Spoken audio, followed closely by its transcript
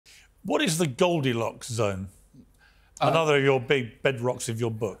What is the Goldilocks zone? Another of your big bedrocks of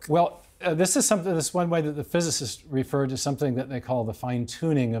your book. Well, this is one way that the physicists refer to something that they call the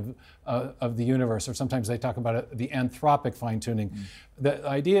fine-tuning of the universe, or sometimes they talk about it, the anthropic fine-tuning. The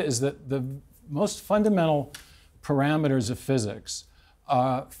idea is that the most fundamental parameters of physics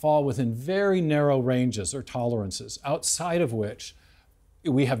fall within very narrow ranges or tolerances, outside of which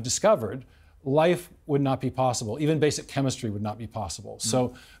we have discovered life would not be possible. Even basic chemistry would not be possible.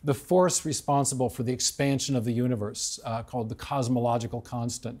 So the force responsible for the expansion of the universe, called the cosmological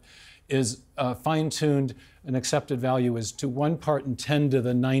constant, is fine-tuned. An accepted value is to 1 part in 10 to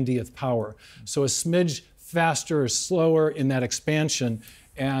the 90th power. So a smidge faster or slower in that expansion,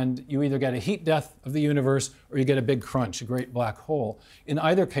 and you either get a heat death of the universe or you get a big crunch, a great black hole. In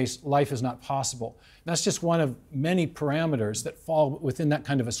either case, life is not possible. That's just one of many parameters that fall within that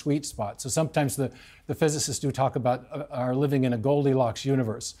kind of a sweet spot. So sometimes the physicists do talk about are living in a Goldilocks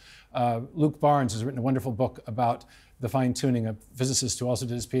universe. Luke Barnes has written a wonderful book about the fine-tuning. A physicist who also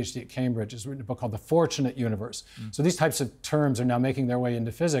did his PhD at Cambridge has written a book called The Fortunate Universe. So these types of terms are now making their way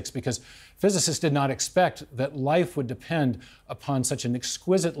into physics because physicists did not expect that life would depend upon such an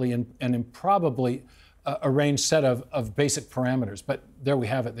exquisitely and improbably arranged set of basic parameters. But there we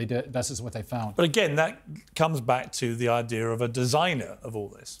have it. They did. This is what they found. But again, that comes back to the idea of a designer of all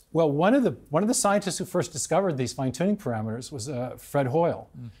this. Well, one of the scientists who first discovered these fine-tuning parameters was Fred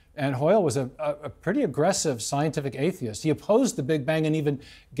Hoyle. And Hoyle was a pretty aggressive scientific atheist. He opposed the Big Bang and even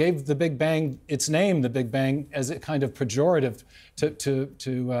gave the Big Bang its name, the Big Bang, as a kind of pejorative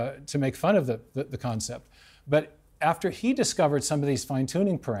to make fun of the concept. But after he discovered some of these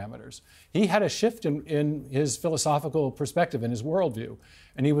fine-tuning parameters, he had a shift in his philosophical perspective, in his worldview.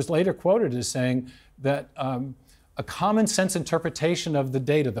 And he was later quoted as saying that a common sense interpretation of the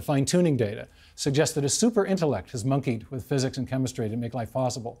data, the fine-tuning data, suggests that a super intellect has monkeyed with physics and chemistry to make life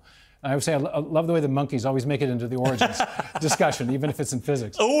possible. And I would say I love the way the monkeys always make it into the origins discussion, even if it's in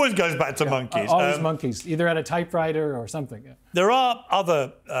physics. It always goes back to monkeys. Always monkeys, either at a typewriter or something. Yeah. There are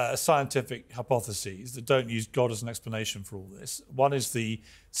other scientific hypotheses that don't use God as an explanation for all this. One is the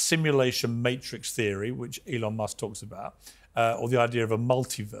simulation matrix theory, which Elon Musk talks about, or the idea of a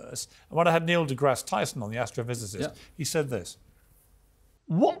multiverse. And when I had Neil deGrasse Tyson on, the astrophysicist, he said this.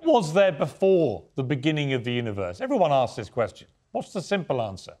 What was there before the beginning of the universe? Everyone asks this question. What's the simple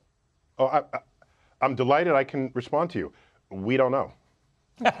answer? Oh, I'm delighted I can respond to you. We don't know.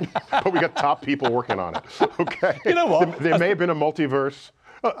 But we got top people working on it, okay? You know what? There may have been a multiverse.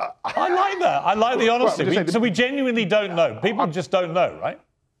 I like that. I like the honesty. So we genuinely don't know. People just don't know, right?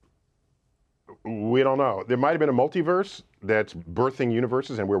 We don't know. There might have been a multiverse that's birthing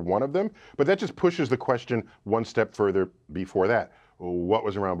universes, and we're one of them, but that just pushes the question one step further before that. What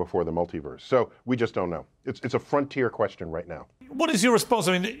was around before the multiverse? So we just don't know. It's a frontier question right now. What is your response?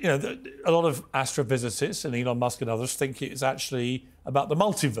 I mean, you know, a lot of astrophysicists and Elon Musk and others think it's actually about the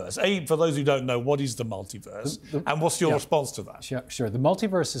multiverse. For those who don't know, what is the multiverse? And what's your response to that? Sure. The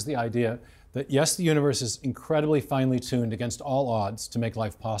multiverse is the idea that, yes, the universe is incredibly finely tuned against all odds to make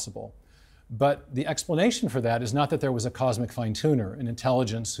life possible. But the explanation for that is not that there was a cosmic fine-tuner, an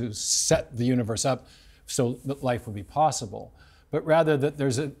intelligence who set the universe up so that life would be possible, but rather that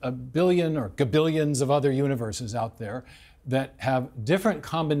there's a billion or gabillions of other universes out there that have different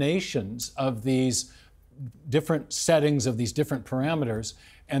combinations of these different settings of these different parameters,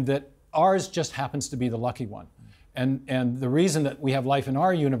 and that ours just happens to be the lucky one. And the reason that we have life in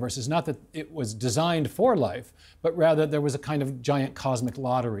our universe is not that it was designed for life, but rather there was a kind of giant cosmic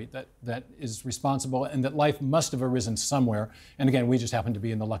lottery that is responsible, and that life must have arisen somewhere. And again, we just happen to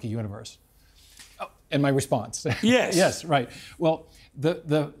be in the lucky universe. Oh, and my response. Yes. Yes, right. Well,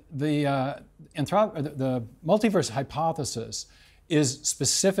 the multiverse hypothesis is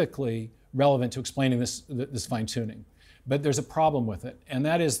specifically relevant to explaining this fine-tuning. But there's a problem with it, and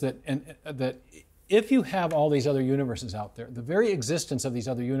that is that if you have all these other universes out there, the very existence of these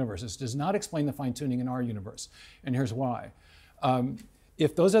other universes does not explain the fine-tuning in our universe. And here's why.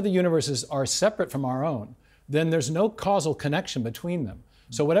 If those other universes are separate from our own, then there's no causal connection between them.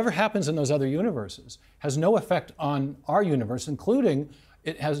 So whatever happens in those other universes has no effect on our universe, including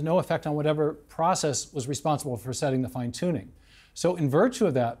it has no effect on whatever process was responsible for setting the fine-tuning. So in virtue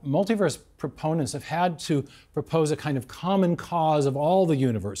of that, multiverse proponents have had to propose a kind of common cause of all the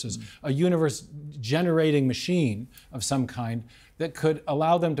universes, a universe-generating machine of some kind that could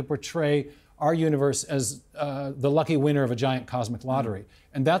allow them to portray our universe as the lucky winner of a giant cosmic lottery.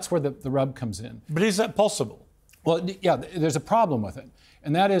 And that's where the rub comes in. But is that possible? Well, yeah, there's a problem with it.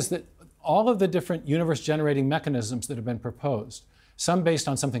 And that is that all of the different universe-generating mechanisms that have been proposed some based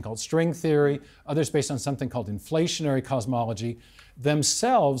on something called string theory, others based on something called inflationary cosmology,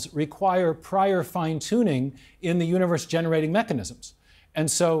 themselves require prior fine-tuning in the universe-generating mechanisms. And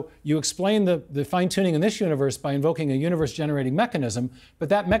so you explain the fine-tuning in this universe by invoking a universe-generating mechanism, but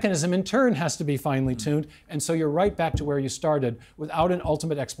that mechanism in turn has to be finely tuned, and so you're right back to where you started without an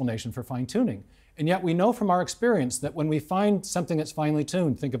ultimate explanation for fine-tuning. And yet we know from our experience that when we find something that's finely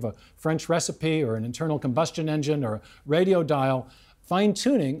tuned, think of a French recipe or an internal combustion engine or a radio dial,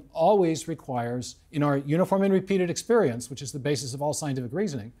 fine-tuning always requires, in our uniform and repeated experience, which is the basis of all scientific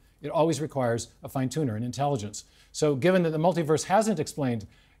reasoning, it always requires a fine-tuner, an intelligence. So given that the multiverse hasn't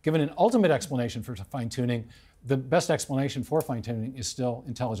given an ultimate explanation for fine-tuning, the best explanation for fine-tuning is still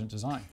intelligent design.